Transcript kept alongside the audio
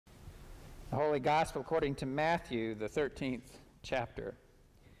The Holy Gospel according to Matthew, the 13th chapter.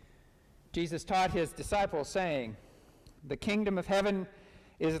 Jesus taught his disciples, saying, "The kingdom of heaven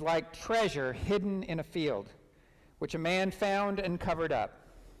is like treasure hidden in a field, which a man found and covered up.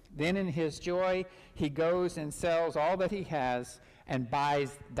 Then in his joy he goes and sells all that he has and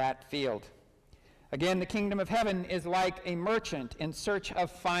buys that field. Again, the kingdom of heaven is like a merchant in search of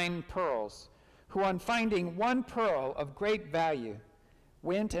fine pearls, who on finding one pearl of great value,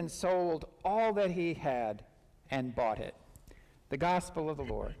 went and sold all that he had and bought it." The Gospel of the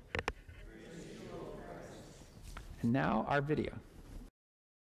Lord. And now our video.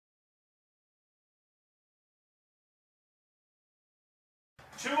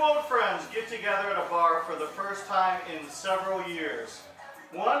 Two old friends get together at a bar for the first time in several years.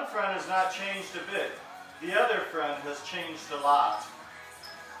 One friend has not changed a bit. The other friend has changed a lot.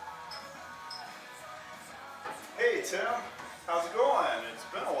 Hey Tim, how's it going? It's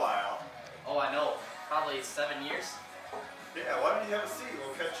been a while. Oh, I know. Probably 7 years. Yeah, why don't you have a seat?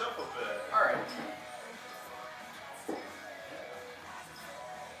 We'll catch up a bit. All right.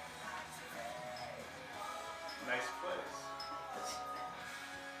 Nice place.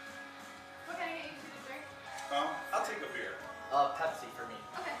 What can I get you to drink? I'll take a beer. Pepsi for me.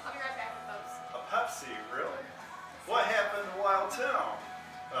 Okay, I'll be right back with those. A Pepsi, really? What happened to Wild Tim?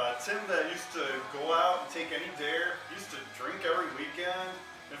 Tim that used to go out and take any dare, used to drink every weekend.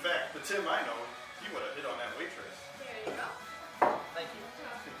 In fact, the Tim I know, he would have hit on that waitress. There you go. Thank you.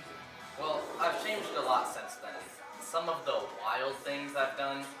 Well, I've changed a lot since then. Some of the wild things I've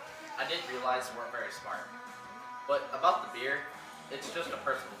done, I did realize weren't very smart. But about the beer, it's just a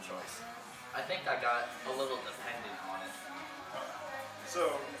personal choice. I think I got a little dependent on it.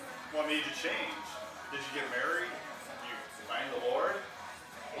 So, what made you change? Did you get married? You find the Lord?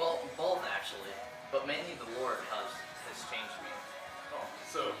 Well, both actually, but mainly the Lord has changed me. Oh,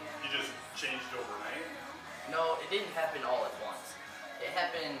 so you just changed overnight? No, it didn't happen all at once. It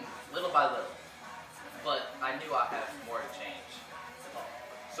happened little by little, but I knew I had more to change. Oh,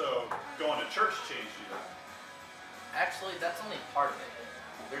 so going to church changed you then? Actually, that's only part of it.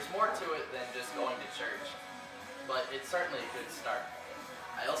 There's more to it than just going to church, but it's certainly a good start.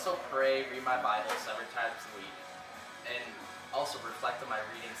 I also pray, read my Bible several times a week, and also reflect on my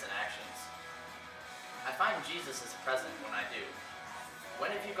readings and actions. I find Jesus is present when I do.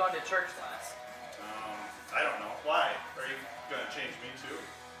 When have you gone to church last? I don't know. Why? Are you going to change me too?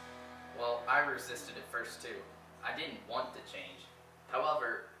 Well, I resisted at first too. I didn't want to change.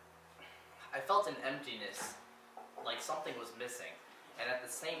 However, I felt an emptiness, like something was missing. And at the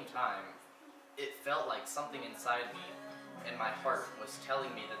same time, it felt like something inside me and my heart was telling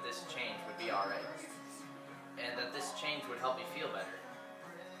me that this change would be alright. And that this change would help me feel better.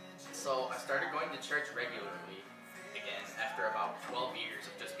 So I started going to church regularly again after about 12 years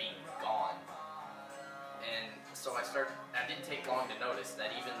of just being gone. And so I didn't take long to notice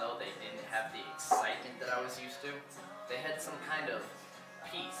that even though they didn't have the excitement that I was used to, they had some kind of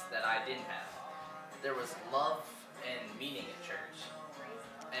peace that I didn't have. There was love and meaning in church,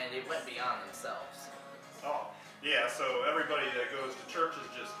 and it went beyond themselves. Oh, yeah, so everybody that goes to church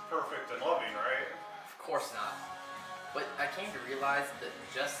is just perfect and loving, right? Of course not. But I came to realize that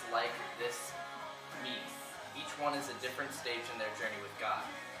just like this meeting, each one is a different stage in their journey with God.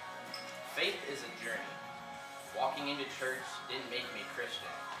 Faith is a journey. Walking into church didn't make me Christian.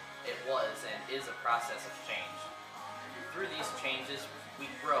 It was and is a process of change. Through these changes, we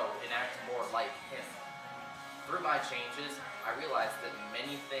grow and act more like Him. Through my changes, I realized that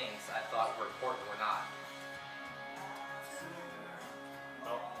many things I thought were important were not.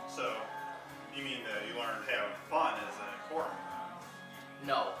 Oh, so you mean that you learned having fun isn't important?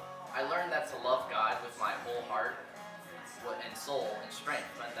 No, I learned that to love God with my whole heart and soul and strength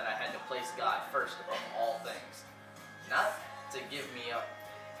meant that I had to place God first above all things. Not to give me up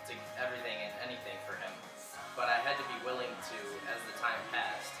to everything and anything for Him, but I had to be willing to, as the time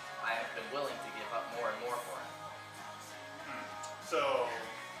passed, I have been willing to give up more and more for Him. So,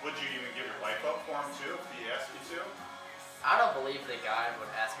 would you even give your wife up for Him too if He asked you to? I don't believe that God would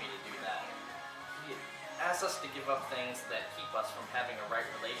ask me to do that. He asks us to give up things that keep us from having a right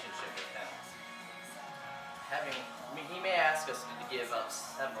relationship with Him. He may ask us to give up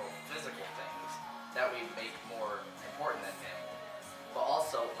several physical things that we make more important than Him, but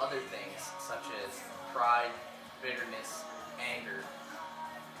also other things such as pride, bitterness, anger.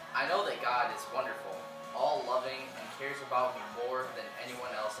 I know that God is wonderful, all loving, and cares about me more than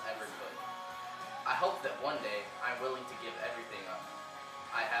anyone else ever could. I hope that one day I'm willing to give everything up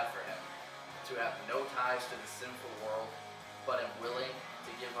I have for Him, to have no ties to the sinful world, but am willing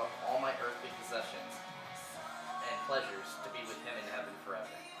to give up all my earthly possessions and pleasures to be with Him in heaven forever.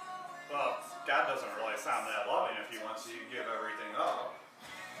 Well, God doesn't really sound that loving if he wants you to give everything up.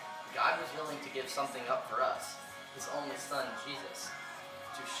 God was willing to give something up for us, his only son, Jesus,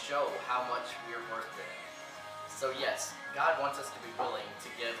 to show how much we are worth to him. So yes, God wants us to be willing to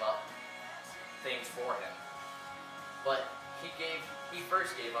give up things for him. But he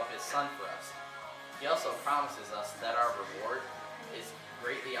first gave up his son for us. He also promises us that our reward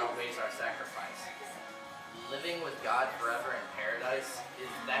greatly outweighs our sacrifice. Living with God forever in paradise is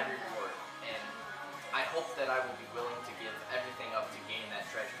that reward, and I hope that I will be willing to give everything up to gain that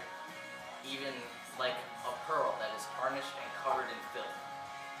treasure, even like a pearl that is tarnished and covered in filth.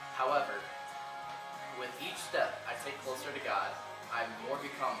 However, with each step I take closer to God, I more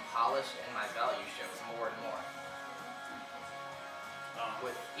become polished and my value shows more and more.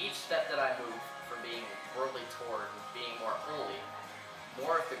 With each step that I move from being worldly toward being more holy,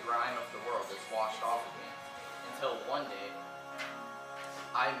 more of the grime of the world is washed off of me, until one day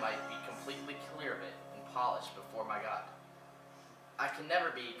I might be completely clear of it and polished before my God. I can never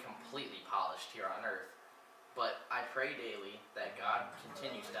be completely polished here on earth, but I pray daily that God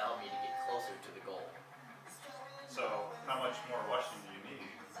continues to help me to get closer to the goal. So, how much more washing do you need?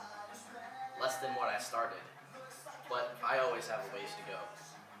 Less than what I started, but I always have a ways to go.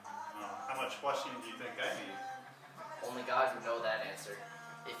 How much washing do you think I need? Only God would know that answer.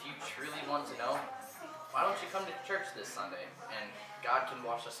 If you truly want to know, why don't you come to church this Sunday, and God can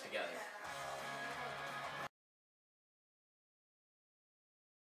wash us together.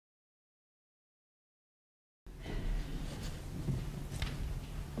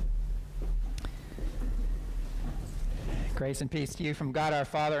 Grace and peace to you from God our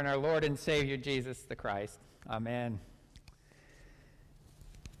Father and our Lord and Savior Jesus the Christ. Amen.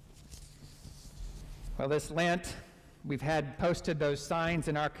 Well, this Lent, we've had posted those signs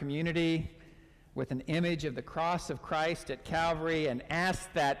in our community with an image of the cross of Christ at Calvary and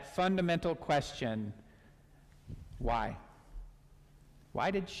asked that fundamental question, why? Why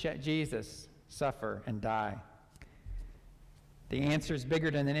did Jesus suffer and die? The answer is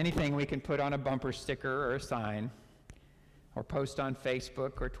bigger than anything we can put on a bumper sticker or a sign or post on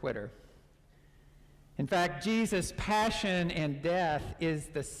Facebook or Twitter. In fact, Jesus' passion and death is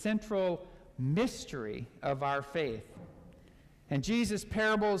the central mystery of our faith. And Jesus'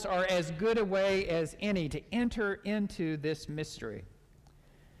 parables are as good a way as any to enter into this mystery.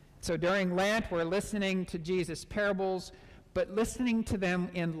 So during Lent, we're listening to Jesus' parables, but listening to them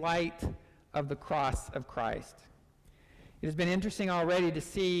in light of the cross of Christ. It has been interesting already to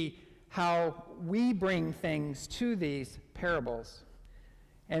see how we bring things to these parables.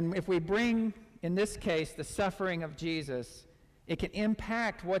 And if we bring, in this case, the suffering of Jesus, it can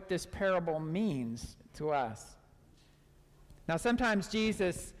impact what this parable means to us. Now, sometimes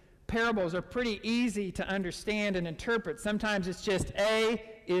Jesus' parables are pretty easy to understand and interpret. Sometimes it's just A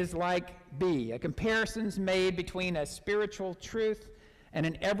is like B. A comparison's made between a spiritual truth and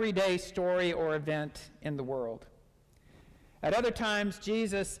an everyday story or event in the world. At other times,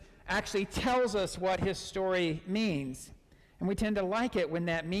 Jesus actually tells us what his story means, and we tend to like it when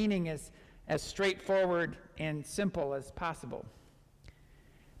that meaning is as straightforward and simple as possible.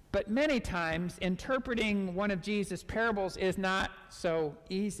 But many times, interpreting one of Jesus' parables is not so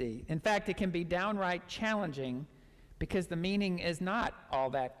easy. In fact, it can be downright challenging because the meaning is not all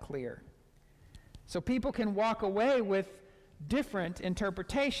that clear. So people can walk away with different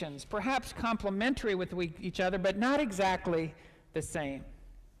interpretations, perhaps complementary with each other, but not exactly the same.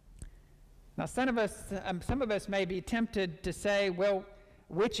 Now, some of us may be tempted to say, well,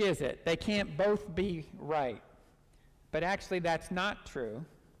 which is it? They can't both be right. But actually, that's not true.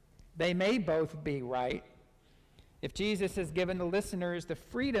 They may both be right if Jesus has given the listeners the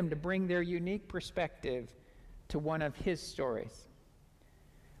freedom to bring their unique perspective to one of his stories.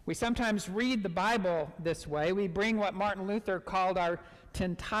 We sometimes read the Bible this way. We bring what Martin Luther called our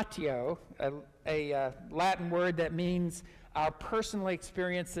tentatio, a Latin word that means our personal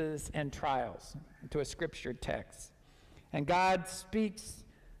experiences and trials, to a scripture text. And God speaks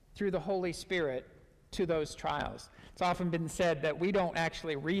through the Holy Spirit to those trials. It's often been said that we don't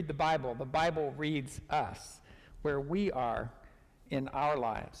actually read the Bible reads us, where we are in our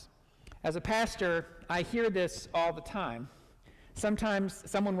lives. As a pastor, I hear this all the time. Sometimes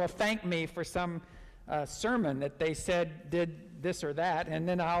someone will thank me for some sermon that they said did this or that, and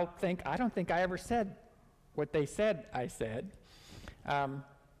then I'll think, I don't think I ever said what they said I said.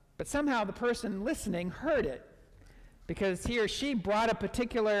 But somehow the person listening heard it because he or she brought a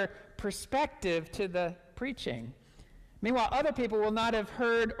particular perspective to the preaching. Meanwhile, other people will not have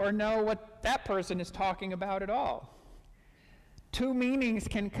heard or know what that person is talking about at all. Two meanings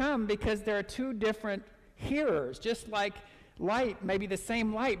can come because there are two different hearers, just like light may be the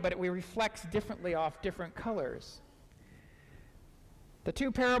same light, but it reflects differently off different colors. The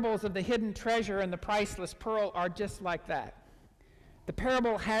two parables of the hidden treasure and the priceless pearl are just like that. The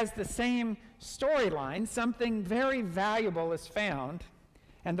parable has the same storyline. Something very valuable is found,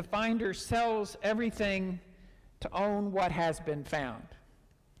 and the finder sells everything to own what has been found.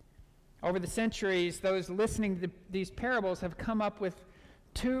 Over the centuries, those listening to these parables have come up with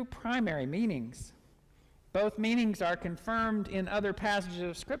two primary meanings. Both meanings are confirmed in other passages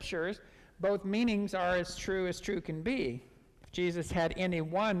of Scriptures. Both meanings are as true can be. If Jesus had any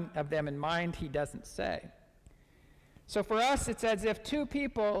one of them in mind, he doesn't say. So for us, it's as if two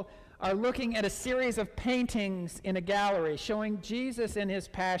people are looking at a series of paintings in a gallery showing Jesus in his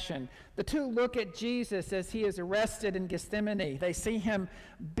passion. The two look at Jesus as he is arrested in Gethsemane. They see him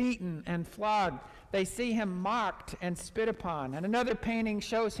beaten and flogged. They see him mocked and spit upon. And another painting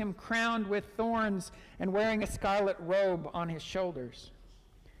shows him crowned with thorns and wearing a scarlet robe on his shoulders.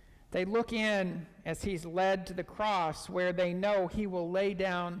 They look in as he's led to the cross, where they know he will lay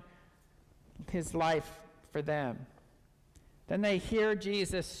down his life for them. Then they hear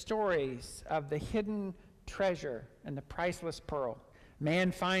Jesus' stories of the hidden treasure and the priceless pearl.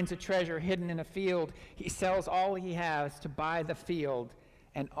 Man finds a treasure hidden in a field. He sells all he has to buy the field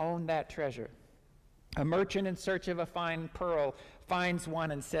and own that treasure. A merchant in search of a fine pearl finds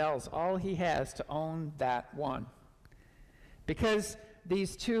one and sells all he has to own that one. Because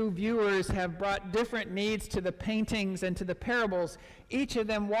these two viewers have brought different needs to the paintings and to the parables, each of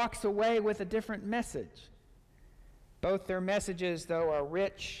them walks away with a different message. Both their messages, though, are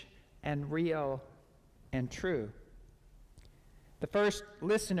rich and real and true. The first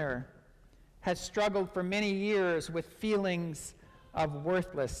listener has struggled for many years with feelings of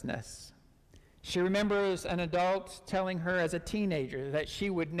worthlessness. She remembers an adult telling her as a teenager that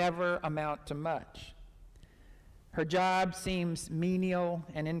she would never amount to much. Her job seems menial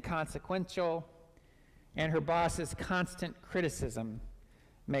and inconsequential, and her boss's constant criticism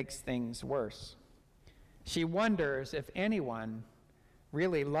makes things worse. She wonders if anyone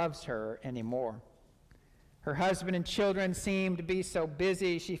really loves her anymore. Her husband and children seem to be so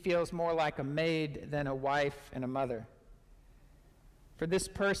busy, she feels more like a maid than a wife and a mother. For this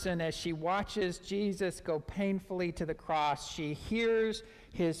person, as she watches Jesus go painfully to the cross, she hears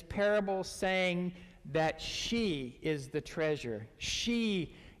his parable saying that she is the treasure.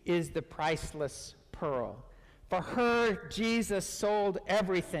 She is the priceless pearl. For her, Jesus sold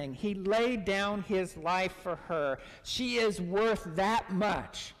everything. He laid down his life for her. She is worth that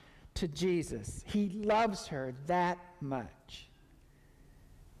much to Jesus. He loves her that much.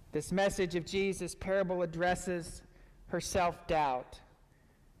 This message of Jesus' parable addresses her self-doubt.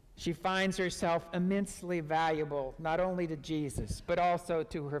 She finds herself immensely valuable, not only to Jesus, but also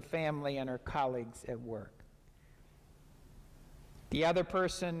to her family and her colleagues at work. The other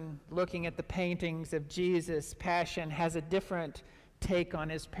person looking at the paintings of Jesus' passion has a different take on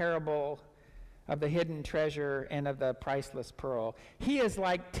his parable of the hidden treasure and of the priceless pearl. He is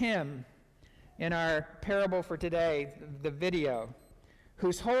like Tim in our parable for today, the video,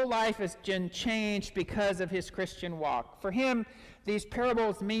 whose whole life has been changed because of his Christian walk. For him, these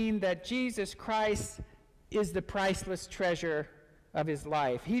parables mean that Jesus Christ is the priceless treasure of his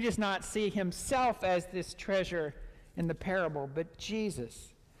life. He does not see himself as this treasure in the parable, but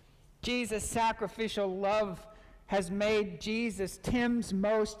Jesus. Jesus' sacrificial love has made Jesus Tim's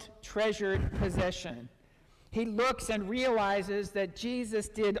most treasured possession. He looks and realizes that Jesus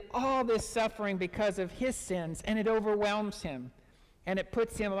did all this suffering because of his sins, and it overwhelms him, and it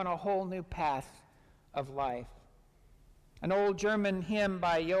puts him on a whole new path of life. An old German hymn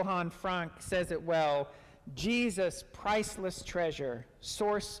by Johann Frank says it well: Jesus, priceless treasure,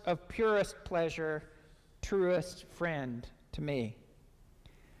 source of purest pleasure, truest friend to me.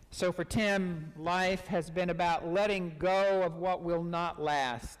 So for Tim, life has been about letting go of what will not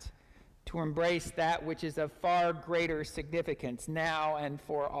last to embrace that which is of far greater significance now and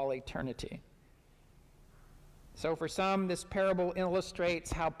for all eternity. So for some, this parable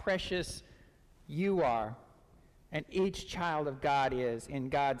illustrates how precious you are and each child of God is in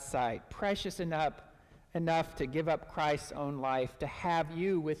God's sight, precious enough to give up Christ's own life, to have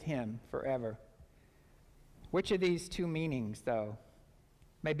you with him forever. Which of these two meanings, though,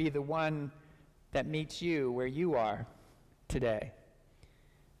 may be the one that meets you where you are today?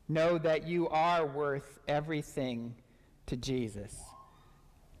 Know that you are worth everything to Jesus,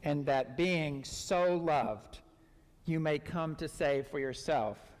 and that being so loved, you may come to say for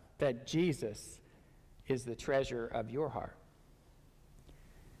yourself that Jesus is the treasure of your heart.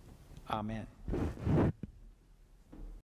 Amen.